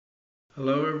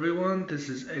Hello everyone, this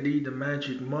is Eddie the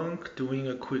Magic Monk doing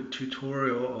a quick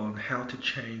tutorial on how to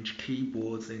change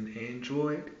keyboards in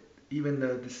Android. Even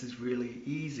though this is really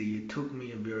easy, it took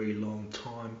me a very long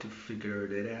time to figure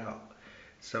it out.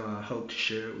 So I hope to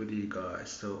share it with you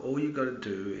guys. So all you gotta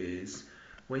do is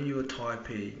when you're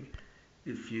typing,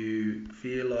 if you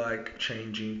feel like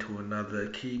changing to another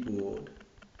keyboard,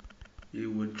 you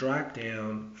would drag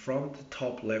down from the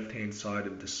top left hand side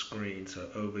of the screen, so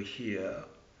over here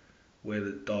where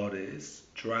the dot is,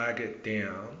 drag it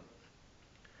down,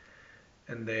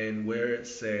 and then where it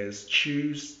says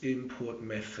choose input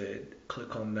method,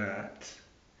 click on that,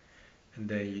 and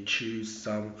then you choose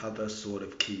some other sort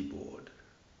of keyboard.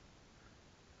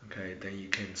 Okay, then you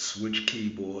can switch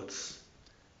keyboards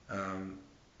um,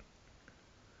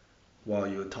 while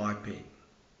you're typing.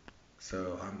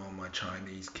 So I'm on my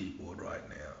Chinese keyboard right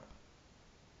now.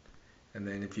 And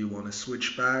then if you want to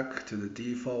switch back to the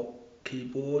default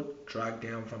keyboard, drag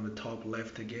down from the top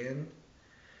left again,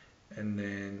 and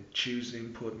then choose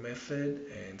input method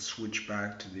and switch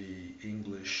back to the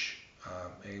English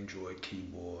Android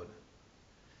keyboard,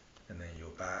 and then you're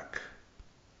back.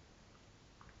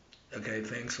 Okay,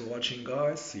 thanks for watching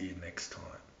guys, see you next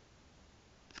time.